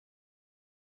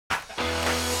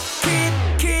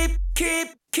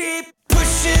keep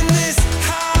pushing this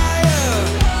higher.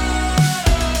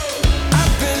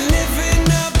 I've been living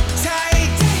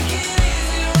uptight.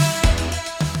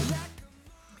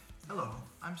 Hello,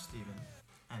 I'm Steven,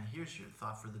 and here's your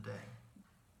thought for the day.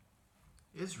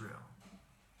 Israel.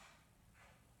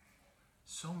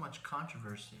 So much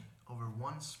controversy over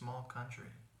one small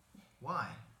country. Why?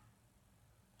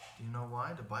 Do you know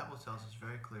why? The Bible tells us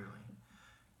very clearly.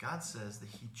 God says that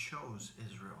He chose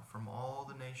Israel from all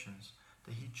the nations,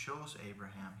 that He chose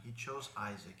Abraham, He chose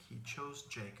Isaac, He chose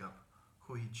Jacob,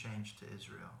 who He changed to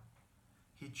Israel.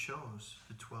 He chose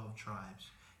the 12 tribes.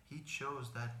 He chose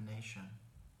that nation.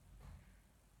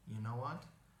 You know what?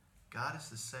 God is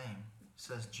the same.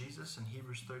 Says Jesus in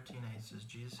Hebrews 13:8 says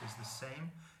Jesus is the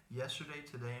same yesterday,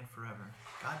 today, and forever.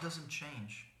 God doesn't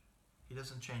change. He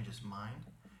doesn't change His mind.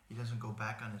 He doesn't go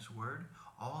back on His word.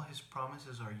 All His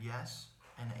promises are yes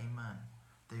and amen.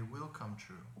 They will come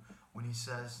true. When He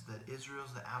says that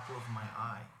Israel's the apple of my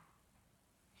eye,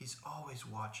 He's always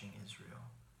watching Israel.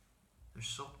 They're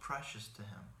so precious to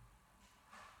Him.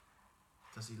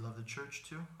 Does He love the church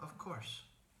too? Of course.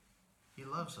 He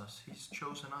loves us. He's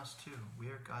chosen us too. We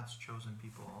are God's chosen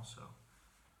people also.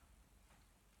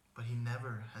 But He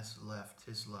never has left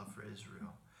His love for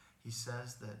Israel. He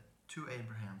says that to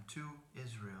Abraham, to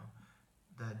Israel,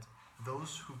 that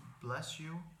those who bless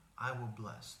you, I will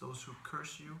bless. Those who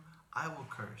curse you, I will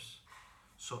curse.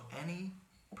 So any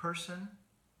person,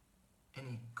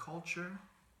 any culture,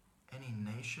 any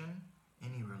nation,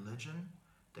 any religion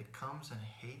that comes and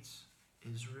hates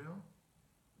Israel,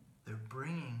 they're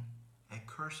bringing a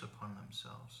curse upon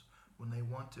themselves. When they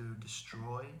want to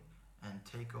destroy and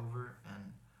take over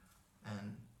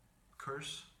and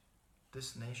curse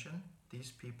this nation,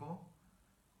 these people,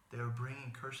 they are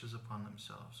bringing curses upon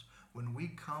themselves. When we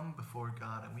come before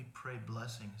God and we pray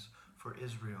blessings for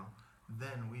Israel,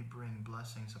 then we bring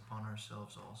blessings upon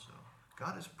ourselves also.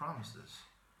 God has promised this.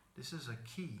 This is a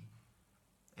key,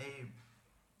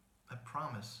 a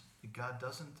promise that God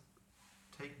doesn't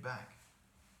take back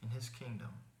in His kingdom.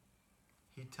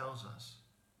 He tells us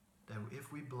that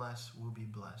if we bless, we'll be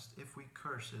blessed. If we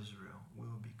curse Israel, we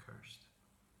will be cursed.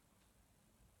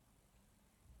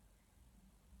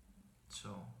 So,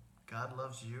 God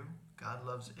loves you. God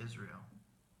loves Israel.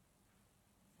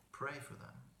 Pray for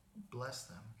them. Bless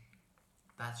them.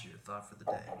 That's your thought for the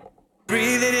day.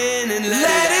 Breathe it in and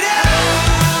let it